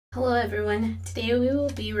Hello everyone, today we will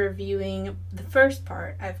be reviewing the first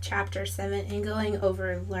part of Chapter 7 and going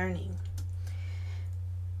over learning.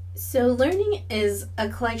 So learning is a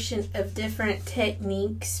collection of different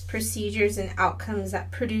techniques, procedures, and outcomes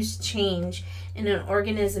that produce change in an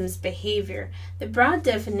organism's behavior. The broad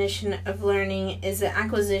definition of learning is the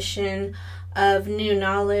acquisition of new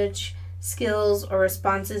knowledge, skills, or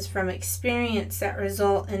responses from experience that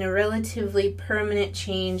result in a relatively permanent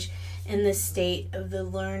change in the state of the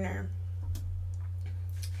learner.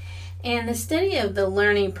 And the study of the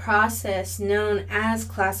learning process, known as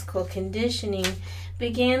classical conditioning,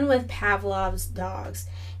 began with Pavlov's dogs.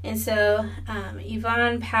 And so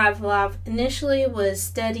Ivan Pavlov initially was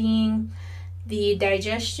studying the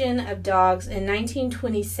digestion of dogs in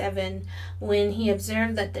 1927 when he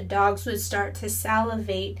observed that the dogs would start to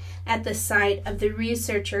salivate at the sight of the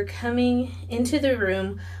researcher coming into the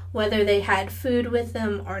room, whether they had food with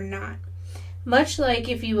them or not. Much like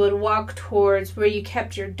if you would walk towards where you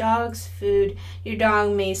kept your dog's food, your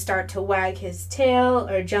dog may start to wag his tail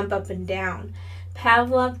or jump up and down.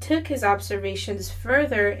 Pavlov took his observations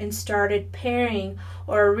further and started pairing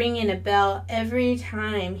or ringing a bell every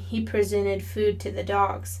time he presented food to the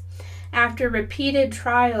dogs. After repeated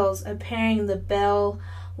trials of pairing the bell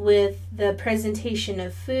with the presentation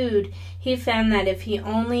of food, he found that if he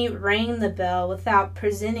only rang the bell without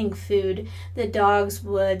presenting food, the dogs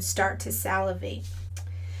would start to salivate.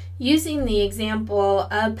 Using the example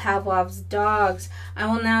of Pavlov's dogs, I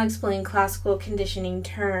will now explain classical conditioning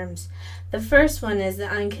terms. The first one is the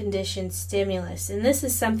unconditioned stimulus, and this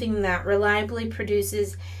is something that reliably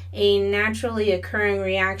produces a naturally occurring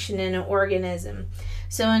reaction in an organism.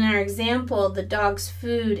 So in our example, the dog's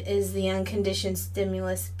food is the unconditioned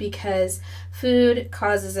stimulus because food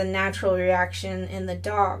causes a natural reaction in the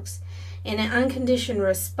dogs. And an unconditioned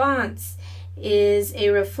response is a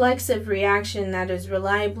reflexive reaction that is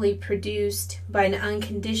reliably produced by an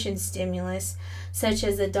unconditioned stimulus, such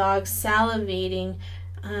as a dog salivating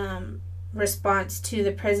response to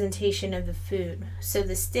the presentation of the food. So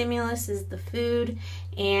the stimulus is the food,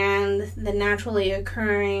 and the naturally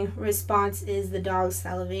occurring response is the dog's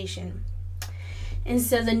salivation. And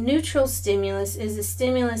so the neutral stimulus is a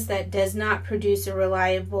stimulus that does not produce a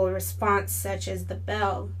reliable response, such as the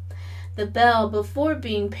bell. The bell, before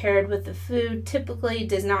being paired with the food, typically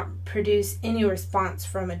does not produce any response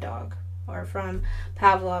from a dog or from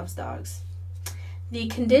Pavlov's dogs. The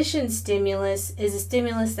conditioned stimulus is a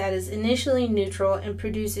stimulus that is initially neutral and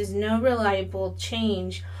produces no reliable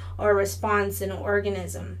change or response in an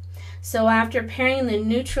organism. So after pairing the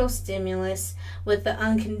neutral stimulus with the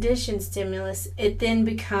unconditioned stimulus, it then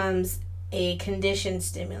becomes a conditioned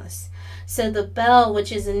stimulus. So the bell,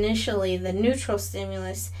 which is initially the neutral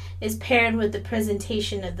stimulus, is paired with the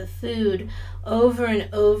presentation of the food over and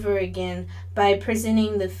over again by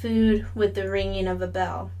presenting the food with the ringing of a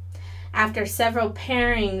bell. After several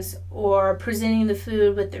pairings or presenting the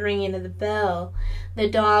food with the ringing of the bell, the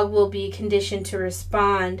dog will be conditioned to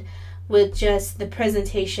respond with just the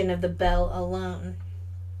presentation of the bell alone.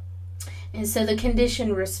 And so the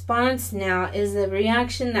conditioned response now is a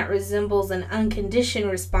reaction that resembles an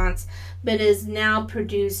unconditioned response, but is now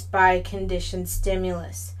produced by a conditioned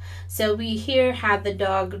stimulus. So we here have the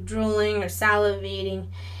dog drooling or salivating,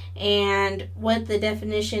 and what the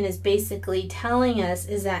definition is basically telling us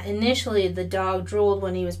is that initially the dog drooled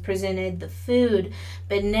when he was presented the food,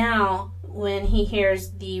 but now when he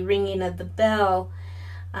hears the ringing of the bell,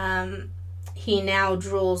 he now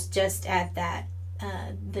drools just at that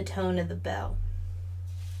the tone of the bell.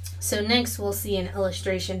 So next we'll see an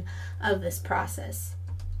illustration of this process.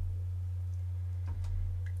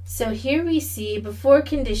 So here we see, before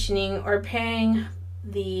conditioning or pairing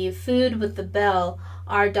the food with the bell,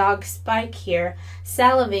 our dog Spike here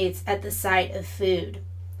salivates at the sight of food.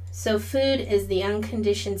 So food is the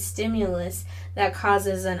unconditioned stimulus that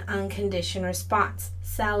causes an unconditioned response,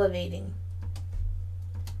 salivating.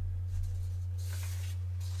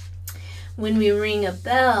 When we ring a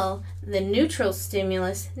bell, the neutral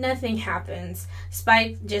stimulus, nothing happens.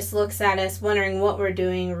 Spike just looks at us wondering what we're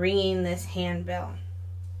doing ringing this handbell.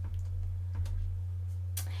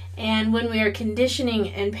 And when we are conditioning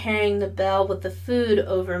and pairing the bell with the food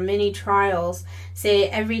over many trials, say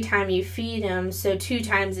every time you feed him, so 2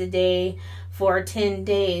 times a day for 10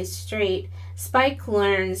 days straight, Spike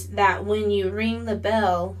learns that when you ring the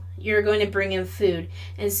bell, you're going to bring him food,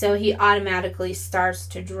 and so he automatically starts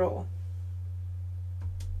to drool.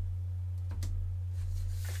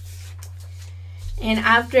 And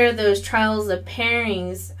after those trials of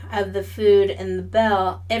pairings of the food and the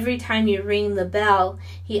bell, every time you ring the bell,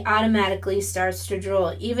 he automatically starts to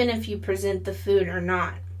drool, even if you present the food or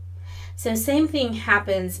not. So same thing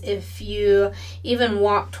happens if you even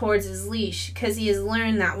walk towards his leash, because he has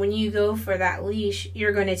learned that when you go for that leash,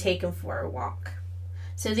 you're going to take him for a walk.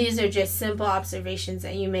 So these are just simple observations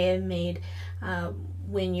that you may have made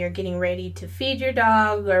when you're getting ready to feed your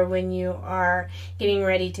dog or when you are getting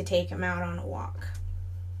ready to take him out on a walk.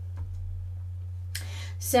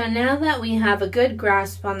 So now that we have a good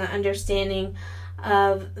grasp on the understanding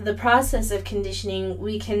of the process of conditioning,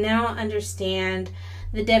 we can now understand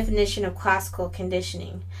the definition of classical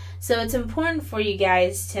conditioning. So it's important for you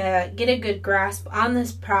guys to get a good grasp on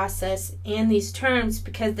this process and these terms,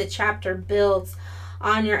 because the chapter builds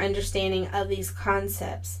on your understanding of these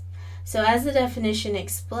concepts. So as the definition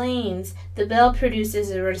explains, the bell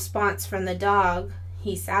produces a response from the dog,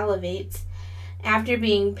 he salivates, after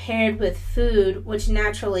being paired with food, which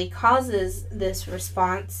naturally causes this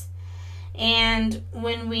response. And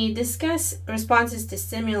when we discuss responses to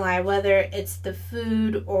stimuli, whether it's the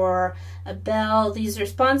food or a bell, these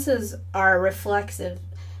responses are reflexive.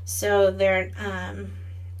 So they're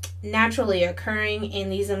naturally occurring, and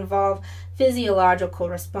these involve physiological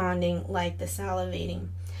responding like the salivating.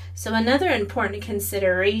 So another important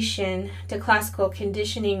consideration to classical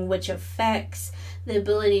conditioning, which affects the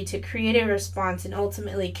ability to create a response and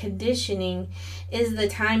ultimately conditioning, is the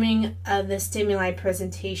timing of the stimuli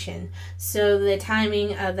presentation. So the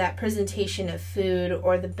timing of that presentation of food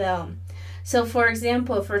or the bell. So for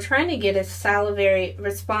example, if we're trying to get a salivary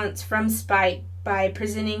response from Spike by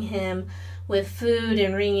presenting him with food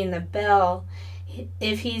and ringing the bell,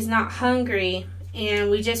 if he's not hungry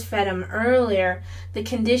and we just fed him earlier, the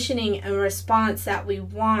conditioning and response that we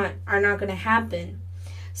want are not going to happen.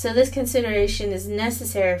 So this consideration is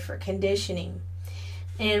necessary for conditioning.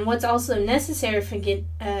 And what's also necessary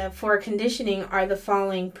for conditioning are the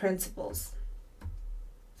following principles.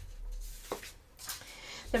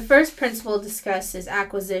 The first principle discussed is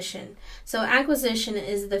acquisition. So acquisition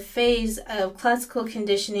is the phase of classical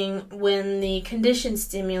conditioning when the conditioned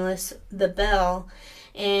stimulus, the bell,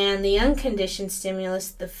 and the unconditioned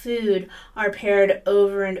stimulus, the food, are paired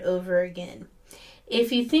over and over again.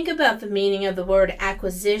 If you think about the meaning of the word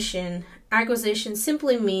acquisition, acquisition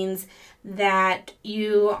simply means that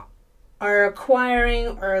you are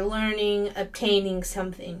acquiring or learning, obtaining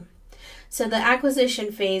something. So the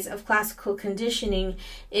acquisition phase of classical conditioning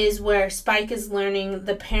is where Spike is learning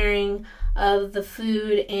the pairing of the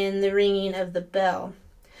food and the ringing of the bell.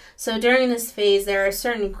 So during this phase, there are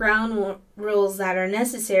certain ground rules that are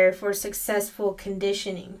necessary for successful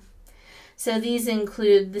conditioning. So these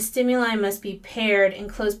include the stimuli must be paired in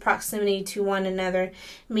close proximity to one another,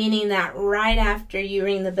 meaning that right after you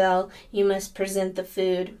ring the bell, you must present the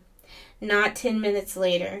food, not 10 minutes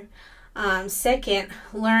later. Second,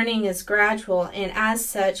 learning is gradual, and as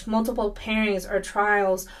such, multiple pairings or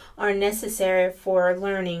trials are necessary for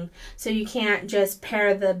learning. So you can't just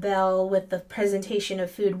pair the bell with the presentation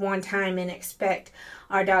of food one time and expect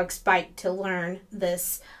our dog Spike to learn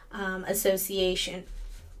this association.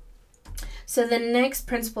 So the next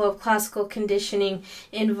principle of classical conditioning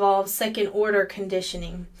involves second order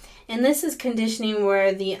conditioning. And this is conditioning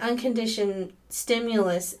where the unconditioned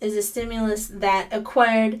stimulus is a stimulus that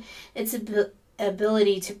acquired its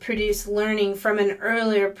ability to produce learning from an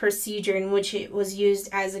earlier procedure in which it was used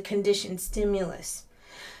as a conditioned stimulus.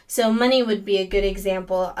 So money would be a good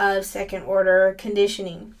example of second order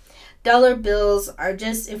conditioning. Dollar bills are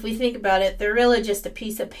just, if we think about it, they're really just a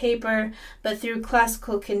piece of paper, but through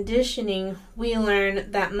classical conditioning, we learn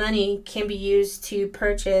that money can be used to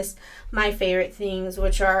purchase my favorite things,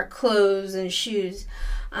 which are clothes and shoes.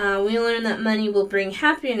 We learn that money will bring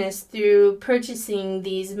happiness through purchasing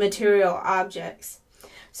these material objects.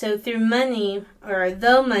 So through money, or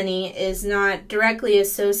though money is not directly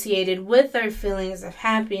associated with our feelings of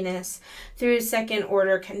happiness, through second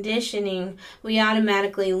order conditioning, we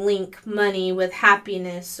automatically link money with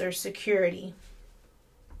happiness or security.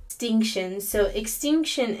 Extinction. So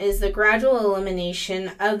extinction is the gradual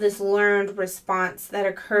elimination of this learned response that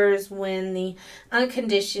occurs when the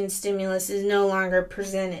unconditioned stimulus is no longer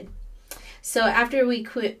presented. So after we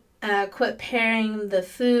quit pairing the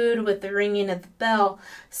food with the ringing of the bell,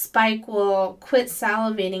 Spike will quit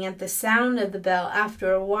salivating at the sound of the bell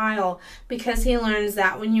after a while, because he learns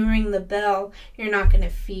that when you ring the bell, you're not going to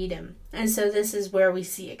feed him. And so this is where we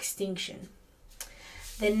see extinction.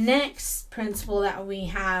 The next principle that we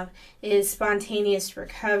have is spontaneous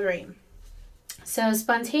recovery. So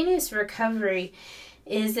spontaneous recovery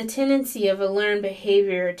is the tendency of a learned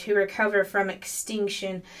behavior to recover from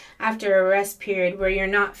extinction after a rest period where you're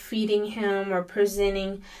not feeding him or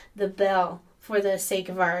presenting the bell for the sake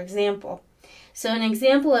of our example. So an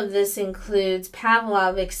example of this includes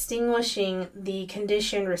Pavlov extinguishing the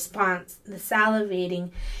conditioned response, the salivating,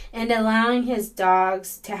 and allowing his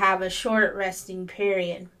dogs to have a short resting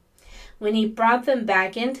period. When he brought them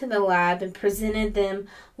back into the lab and presented them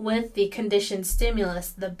with the conditioned stimulus,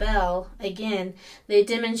 the bell, again, they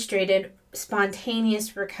demonstrated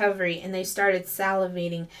spontaneous recovery and they started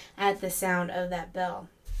salivating at the sound of that bell.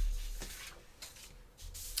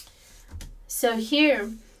 So here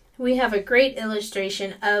we have a great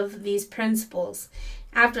illustration of these principles.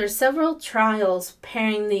 After several trials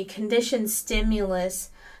pairing the conditioned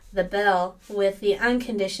stimulus, the bell, with the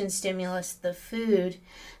unconditioned stimulus, the food,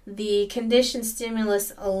 the conditioned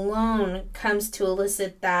stimulus alone comes to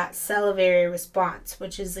elicit that salivary response,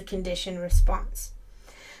 which is the conditioned response.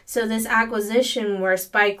 So this acquisition where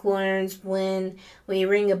Spike learns when we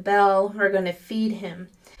ring a bell, we're going to feed him.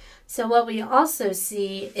 So what we also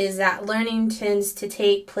see is that learning tends to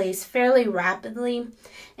take place fairly rapidly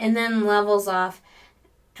and then levels off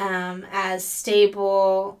as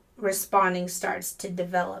stable responding starts to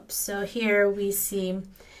develop. So here we see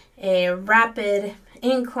a rapid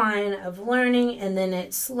incline of learning and then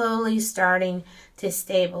it's slowly starting to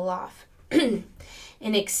stable off. In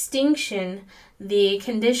Extinction, the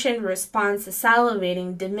conditioned response to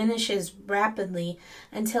salivating diminishes rapidly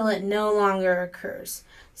until it no longer occurs.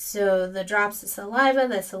 So the drops of saliva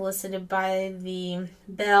that's elicited by the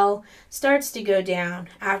bell starts to go down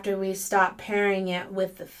after we stop pairing it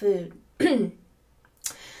with the food.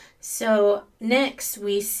 So next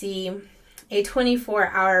we see a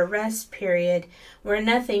 24-hour rest period where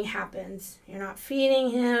nothing happens. You're not feeding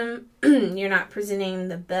him, you're not presenting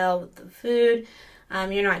the bell with the food,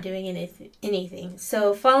 you're not doing anything.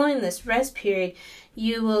 So following this rest period,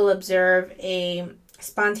 you will observe a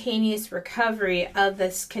spontaneous recovery of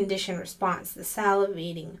this conditioned response, the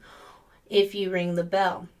salivating, if you ring the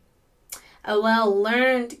bell. A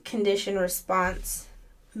well-learned conditioned response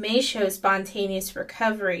may show spontaneous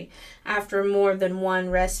recovery after more than one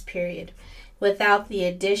rest period without the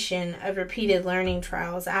addition of repeated learning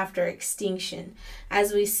trials after extinction,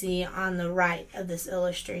 as we see on the right of this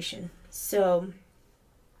illustration. So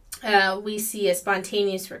we see a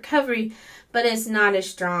spontaneous recovery, but it's not as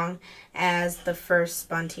strong as the first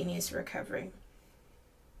spontaneous recovery.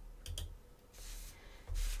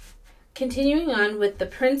 Continuing on with the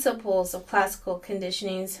principles of classical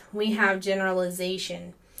conditionings, we have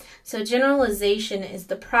generalization. So generalization is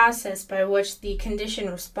the process by which the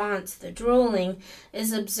conditioned response, the drooling,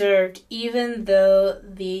 is observed even though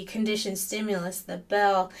the conditioned stimulus, the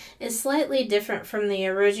bell, is slightly different from the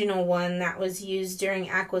original one that was used during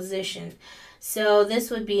acquisition. So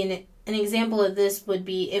this would be an example of this would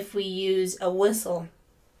be if we use a whistle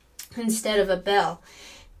instead of a bell.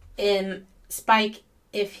 In Spike,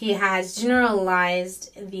 if he has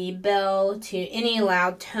generalized the bell to any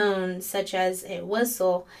loud tone, such as a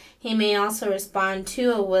whistle, he may also respond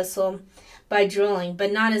to a whistle by drooling,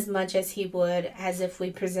 but not as much as he would as if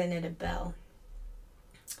we presented a bell.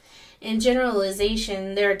 In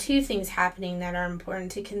generalization, there are two things happening that are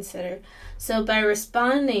important to consider. So by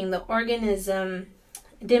responding, the organism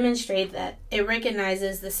demonstrates that it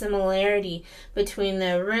recognizes the similarity between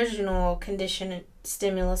the original conditioned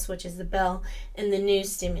stimulus, which is the bell, and the new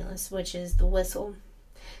stimulus, which is the whistle.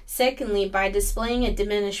 Secondly, by displaying a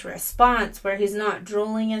diminished response where he's not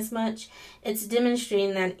drooling as much, it's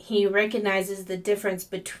demonstrating that he recognizes the difference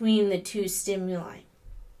between the two stimuli.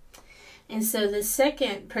 And so the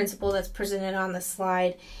second principle that's presented on the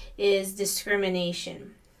slide is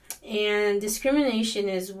discrimination. And discrimination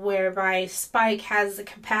is whereby Spike has the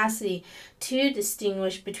capacity to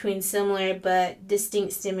distinguish between similar but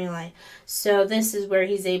distinct stimuli. So this is where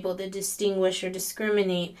he's able to distinguish or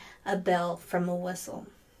discriminate a bell from a whistle.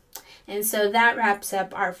 And so that wraps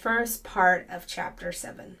up our first part of Chapter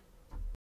 7.